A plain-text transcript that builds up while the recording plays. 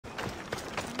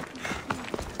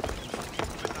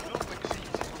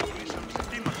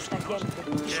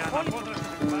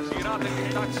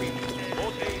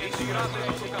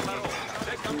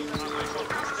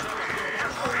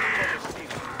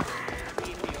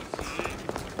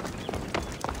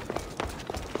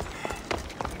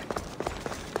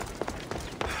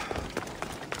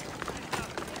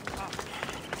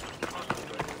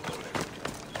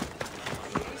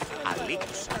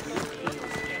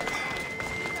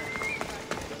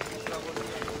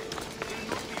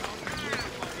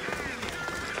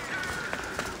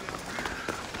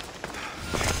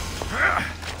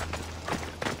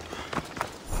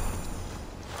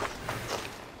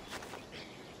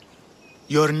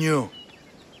You're new.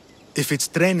 If it's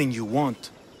training you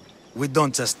want, we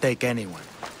don't just take anyone.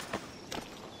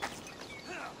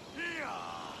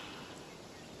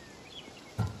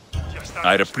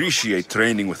 I'd appreciate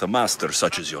training with a master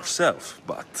such as yourself,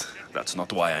 but that's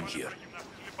not why I'm here.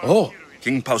 Oh!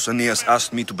 King Pausanias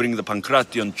asked me to bring the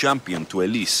Pancration champion to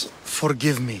Elise.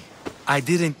 Forgive me. I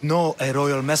didn't know a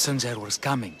royal messenger was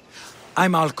coming.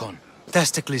 I'm Alcon,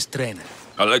 Testicles trainer.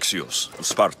 Alexios, of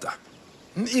Sparta.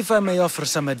 If I may offer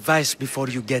some advice before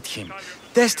you get him,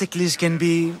 Testicles can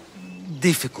be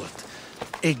difficult.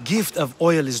 A gift of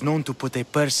oil is known to put a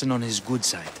person on his good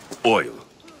side. Oil?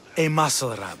 A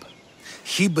muscle rub.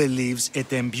 He believes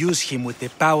it imbues him with the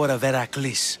power of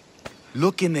Heracles.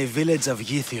 Look in the village of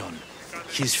Githion.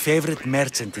 His favorite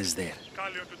merchant is there.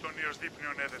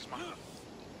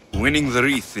 Winning the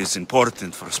wreath is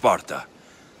important for Sparta.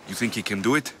 You think he can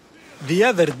do it? The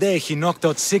other day he knocked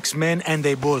out 6 men and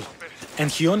a bull. And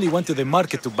he only went to the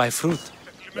market to buy fruit.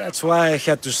 That's why I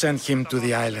had to send him to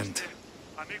the island.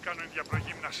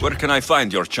 Where can I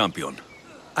find your champion?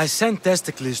 I sent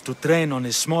Testicles to train on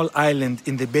a small island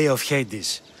in the Bay of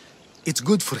Hades. It's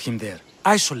good for him there,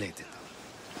 isolated,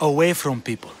 away from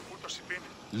people.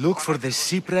 Look for the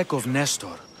shipwreck of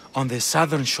Nestor on the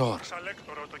southern shore.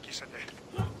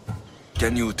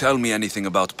 Can you tell me anything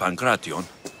about Pancration?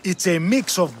 It's a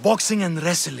mix of boxing and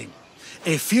wrestling.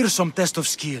 A fearsome test of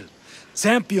skill.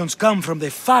 Champions come from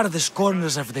the farthest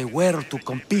corners of the world to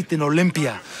compete in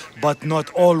Olympia, but not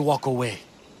all walk away.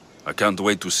 I can't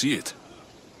wait to see it.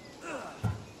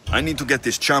 I need to get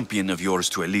this champion of yours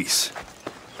to Elise.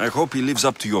 I hope he lives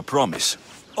up to your promise.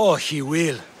 Oh, he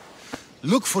will.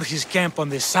 Look for his camp on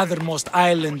the southernmost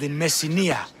island in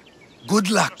Messenia. Good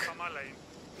luck.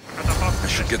 I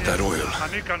should get that oil.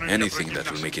 Anything that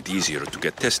will make it easier to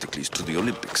get Testicles to the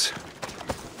Olympics.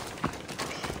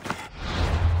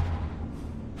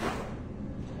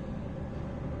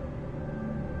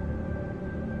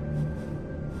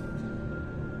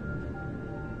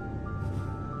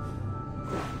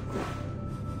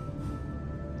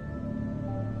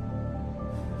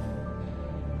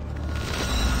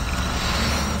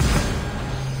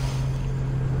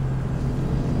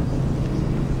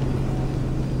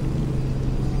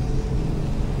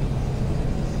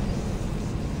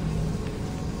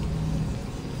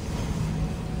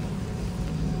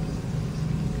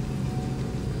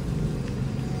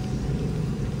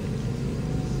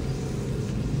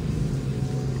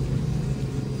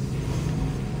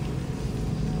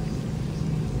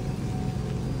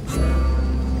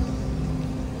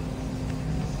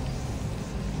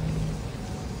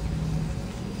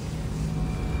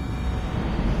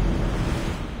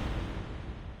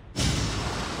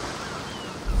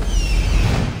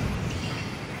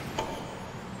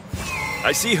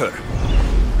 I see her.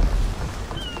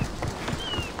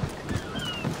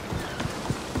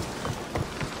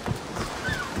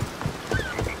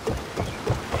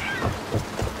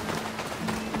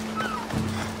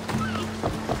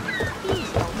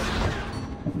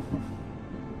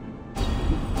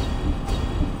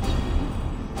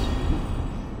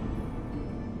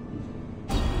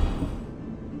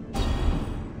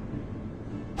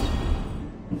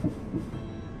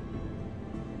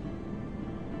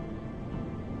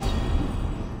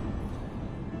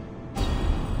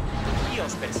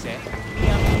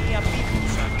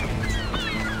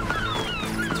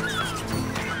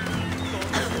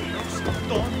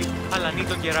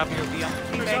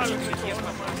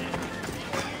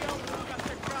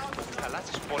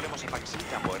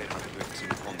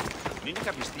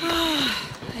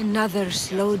 Another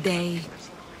slow day.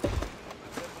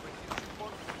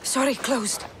 Sorry,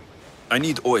 closed. I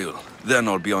need oil, then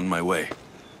I'll be on my way.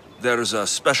 There's a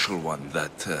special one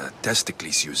that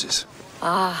Testicles uses.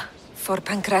 Ah, for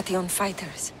Pancration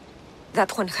fighters.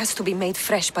 That one has to be made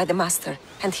fresh by the master,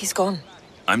 and he's gone.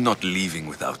 I'm not leaving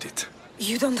without it.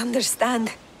 You don't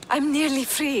understand. I'm nearly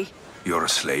free. You're a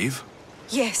slave?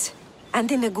 Yes,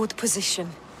 and in a good position.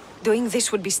 Doing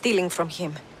this would be stealing from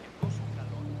him.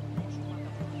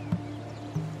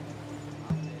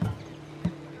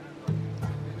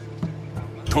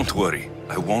 Don't worry,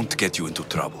 I won't get you into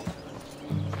trouble.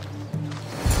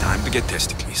 Time to get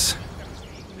Testicles.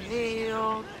 2,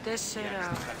 4, 6,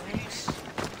 8.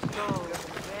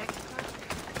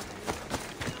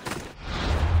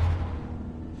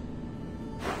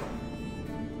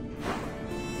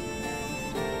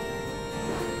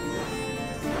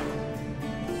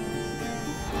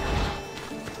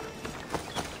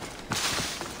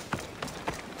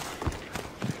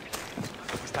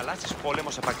 Θαλάσσης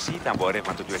πόλεμος απαξιεί τα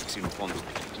εμπορεύματα του Ευξήνου Πόντου.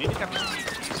 Μην είναι κάποιος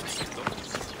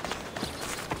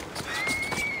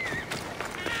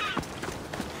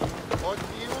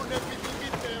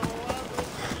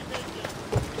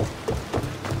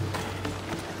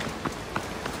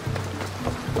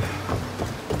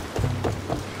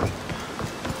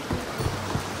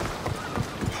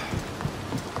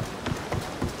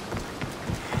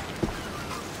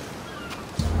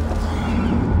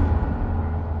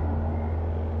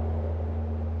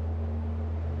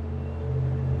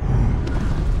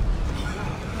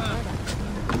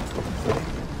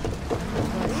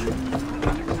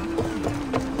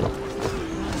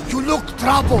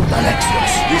troubled,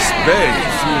 Alexios. This bay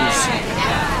feels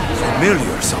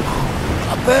familiar somehow.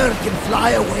 A bird can fly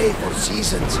away for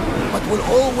seasons, but will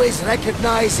always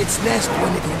recognize its nest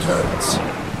when it returns.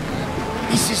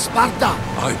 This is Sparta.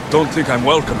 I don't think I'm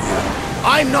welcome here.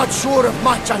 I'm not sure of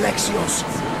much, Alexios,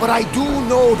 but I do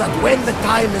know that when the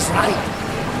time is right,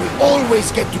 we always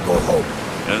get to go home.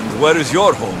 And where is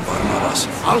your home, Barnabas?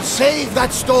 I'll save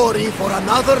that story for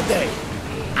another day.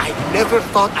 I never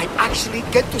thought I'd actually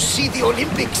get to see the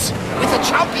Olympics, with a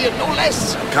champion, no less.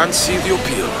 Can't see the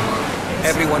appeal.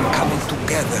 Everyone coming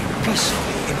together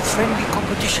peacefully in friendly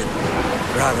competition,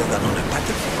 rather than on a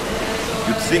battlefield.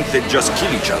 You'd think they'd just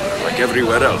kill each other, like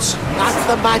everywhere else. That's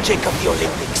the magic of the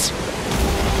Olympics.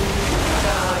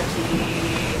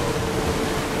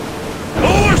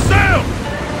 Lower sail!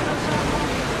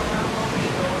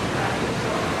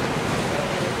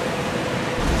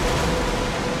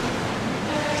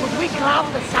 Should we grab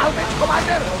the salvage,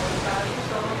 Commander?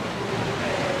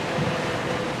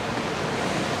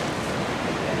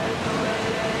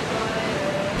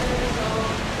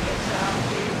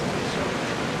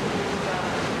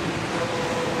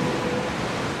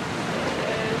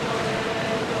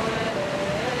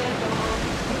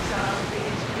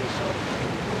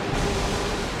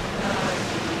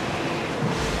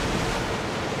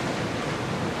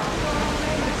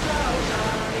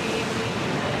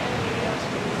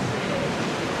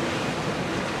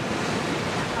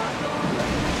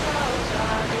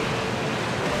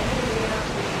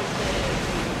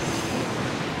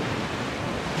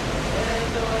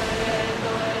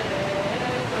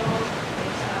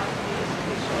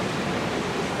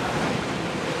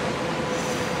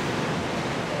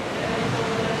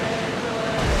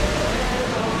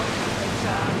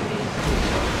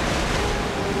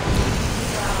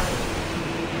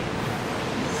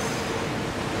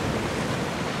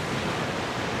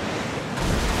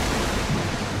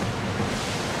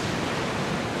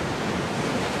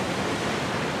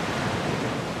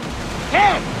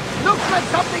 Looks like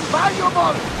something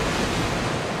valuable!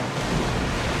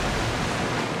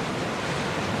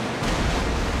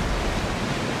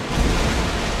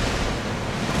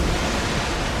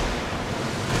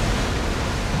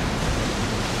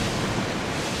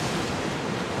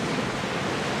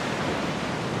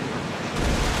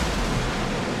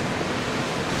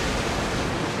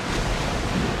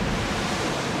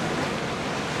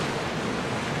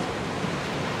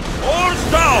 Oars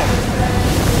down!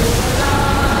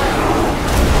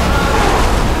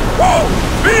 Whoa!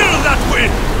 Feel that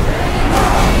wind!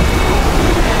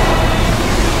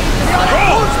 We are at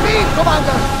full speed,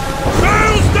 Commander!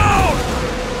 Sails down!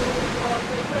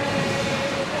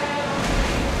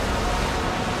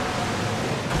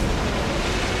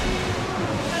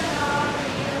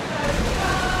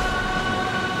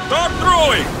 Start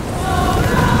throwing!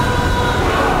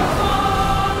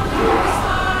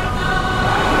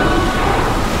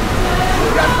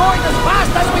 We are going as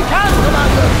fast as we can,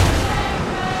 Commander!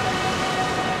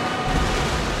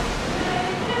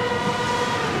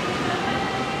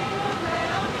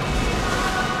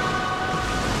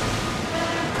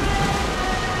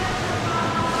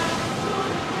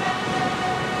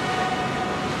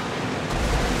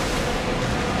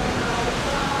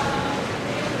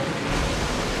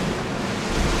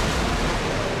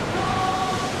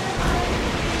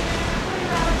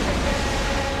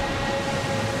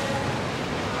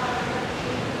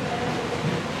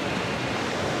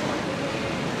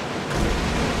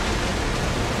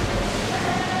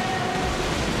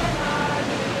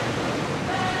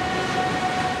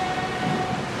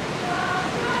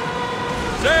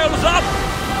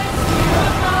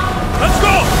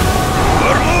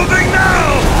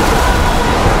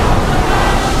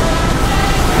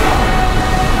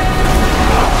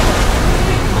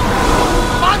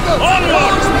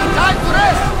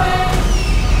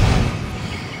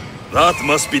 That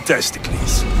must be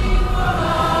testicles. Speed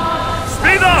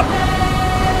up!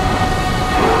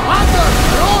 Mother,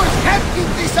 rowers can't keep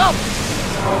this up!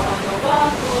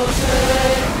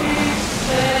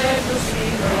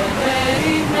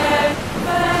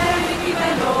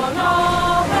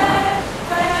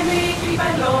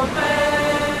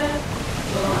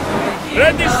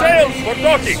 Ready sails for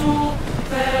docking!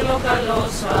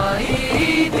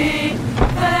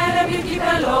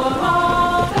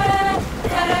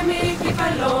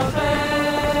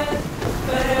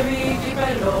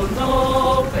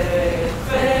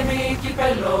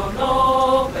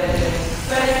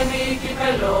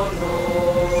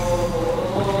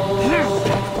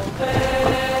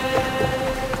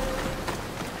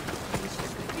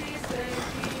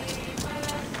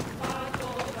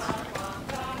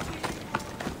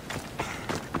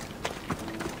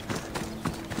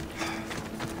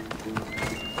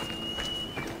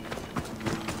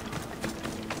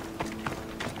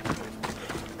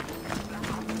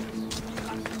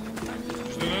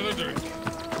 Another drink.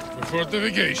 For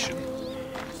fortification.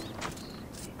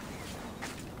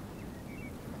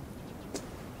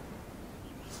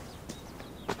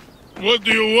 What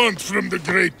do you want from the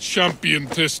great champion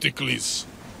Testicles?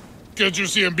 Can't you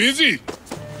see I'm busy?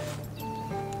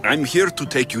 I'm here to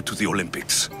take you to the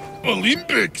Olympics.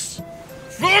 Olympics?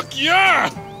 Fuck yeah!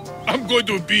 I'm going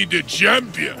to be the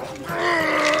champion.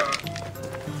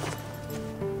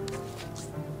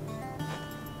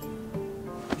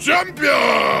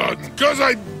 Champion! Cause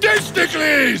I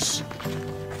Testicles!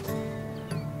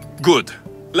 Good.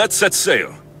 Let's set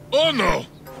sail. Oh no!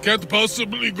 Can't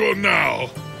possibly go now.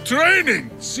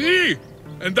 Training, see?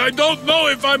 And I don't know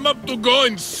if I'm up to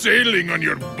going sailing on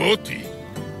your boaty.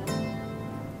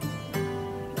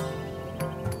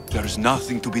 There's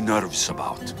nothing to be nervous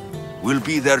about. We'll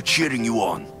be there cheering you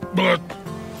on. But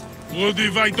what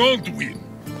if I don't win?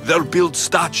 They'll build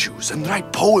statues and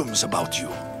write poems about you.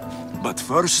 But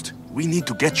first, we need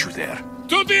to get you there.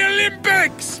 To the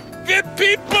Olympics! The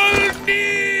people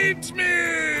need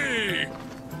me!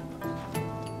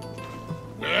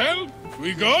 Well,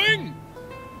 we going?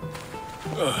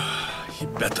 He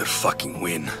better fucking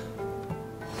win.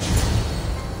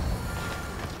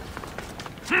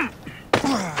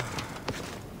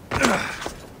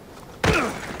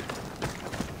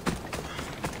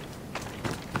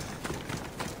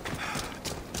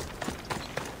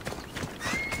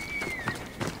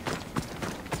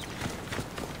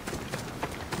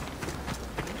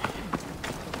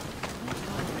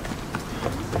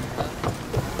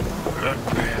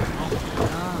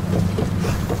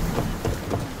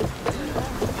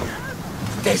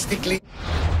 Testically.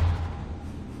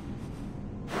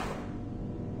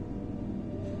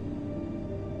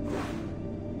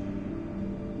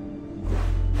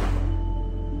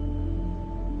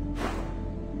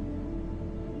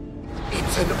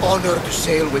 It's an honor to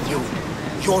sail with you.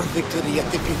 Your victory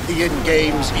at the Pythian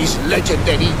Games is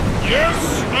legendary.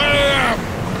 Yes, I am!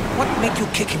 What made you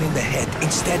kick him in the head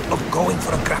instead of going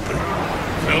for a grapple?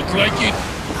 Felt like it.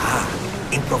 Ah,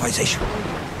 improvisation.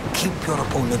 Keep your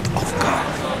opponent off guard.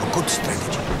 A good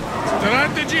strategy.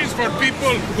 Strategies for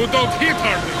people who don't hit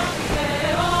hard enough.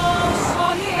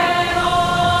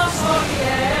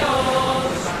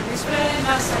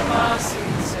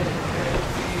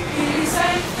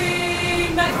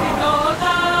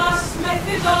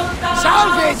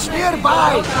 Salvage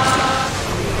nearby!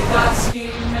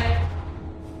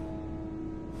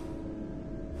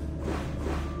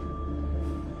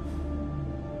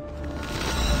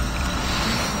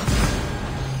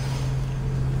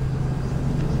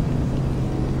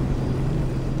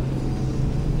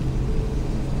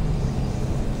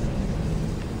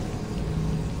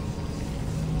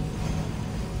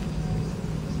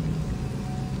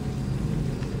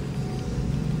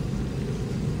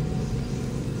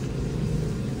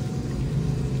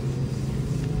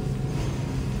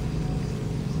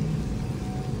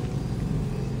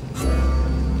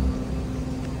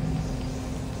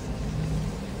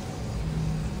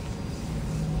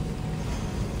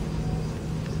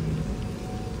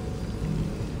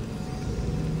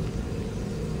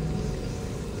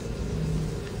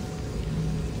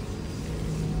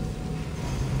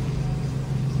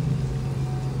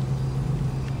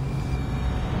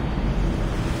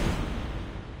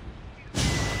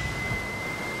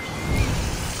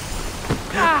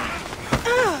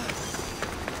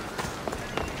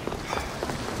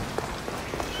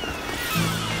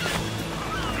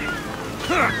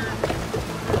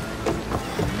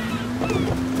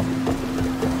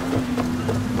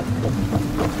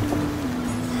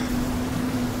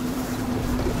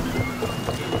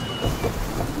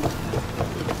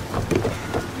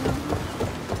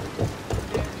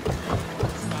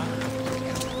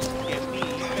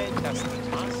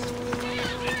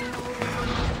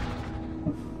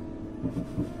 Get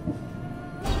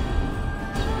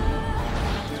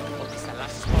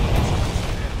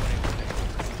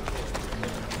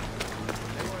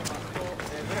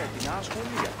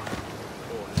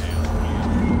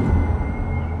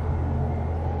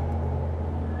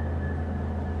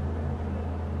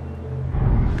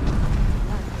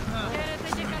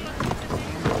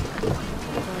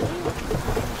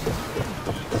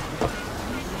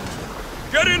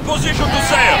in position to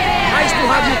sail! Nice to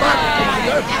have you back,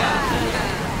 Commander.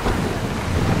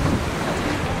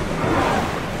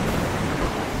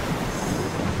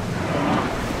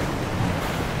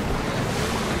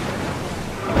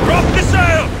 Drop the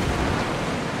sail!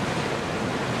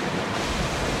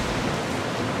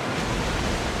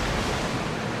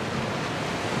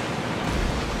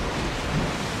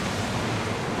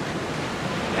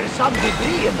 There's some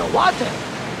debris in the water.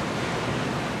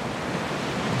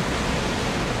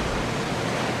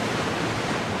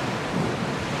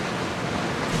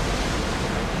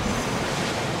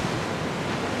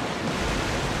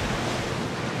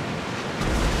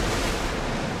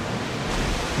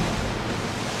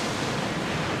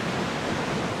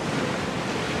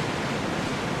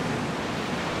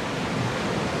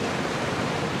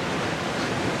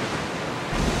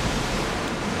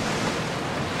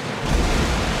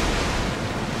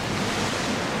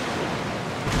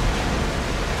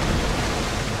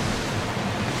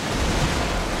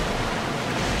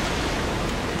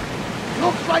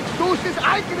 Looks like Zeus is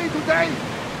angry today.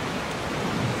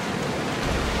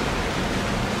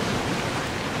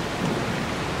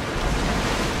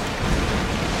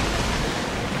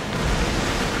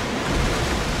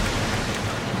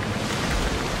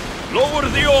 Lower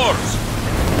the oars!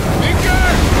 Tinker!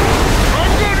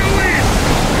 I'm gonna leave!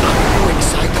 I'm too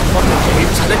excited for the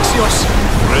games, Alexios.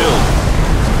 Thrilled.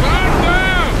 Stand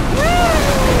down!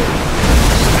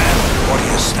 Stand,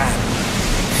 warrior, stand.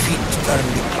 Feet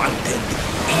firmly planted,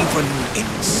 even in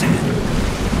sand.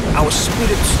 Our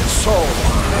spirits and soul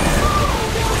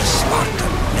are for a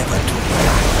Spartan never to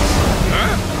relax.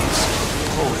 Huh? It's a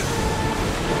poem.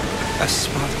 A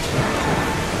Spartan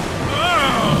poem.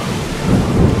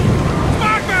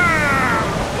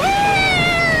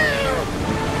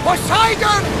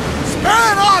 Poseidon!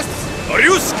 Spare us! Are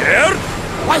you scared?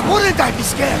 Why wouldn't I be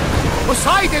scared?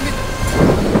 Poseidon is...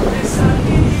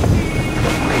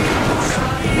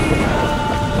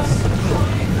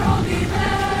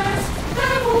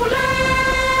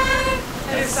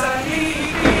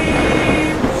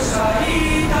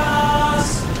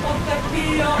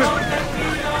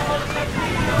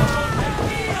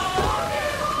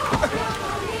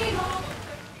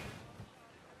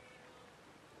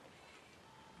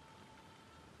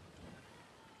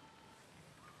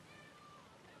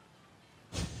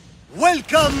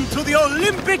 Welcome to the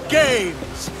Olympic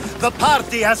Games! The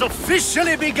party has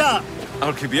officially begun!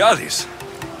 Alcibiades,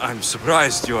 I'm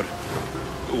surprised you're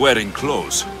wearing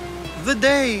clothes. The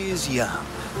day is young,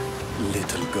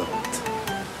 little goat.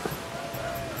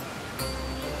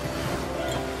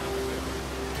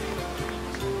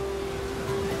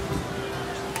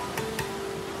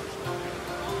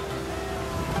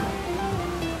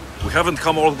 We haven't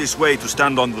come all this way to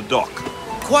stand on the dock.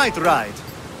 Quite right.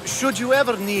 Should you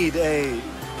ever need a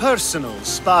personal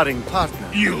sparring partner?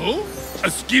 You?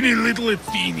 A skinny little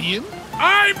Athenian?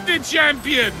 I'm the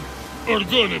champion! Or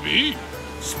gonna be.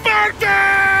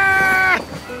 Sparta!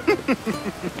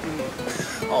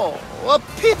 Oh, a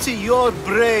pity your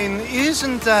brain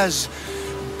isn't as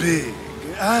big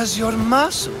as your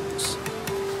muscles.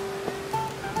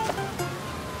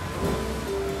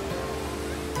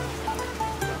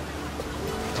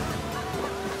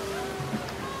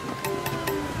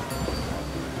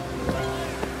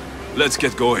 Let's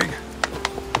get going.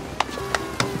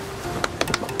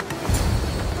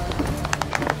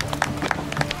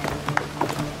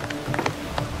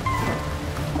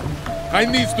 I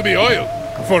needs to be oiled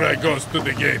before I goes to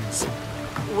the games.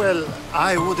 Well,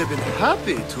 I would have been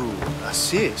happy to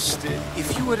assist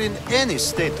if you were in any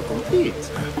state to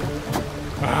compete.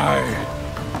 I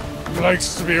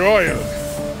likes to be oiled.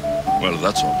 Well,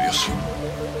 that's obvious.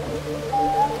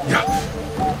 Yeah.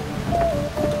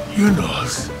 You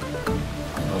knows.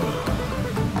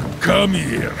 Come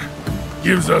here.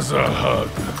 Gives us a hug.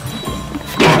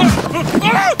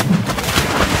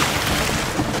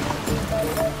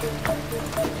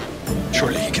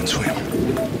 Surely he can swim.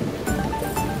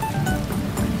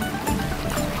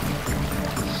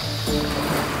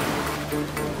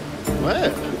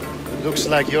 Well, looks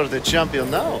like you're the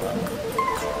champion now, huh?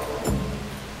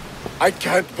 I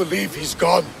can't believe he's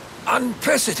gone.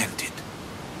 Unprecedented.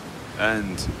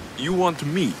 And you want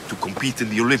me to compete in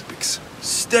the Olympics?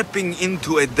 Stepping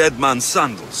into a dead man's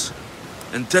sandals?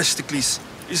 And Testicles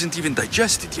isn't even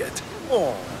digested yet.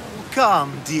 Oh,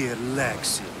 come, dear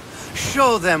Lexi.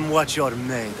 Show them what you're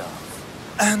made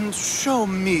of. And show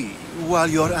me while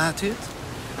you're at it.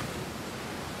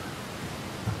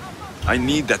 I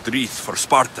need that wreath for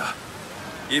Sparta.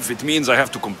 If it means I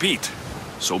have to compete,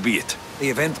 so be it. The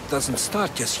event doesn't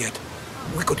start just yet.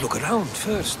 We could look around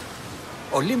first.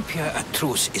 Olympia at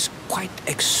truce is quite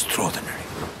extraordinary.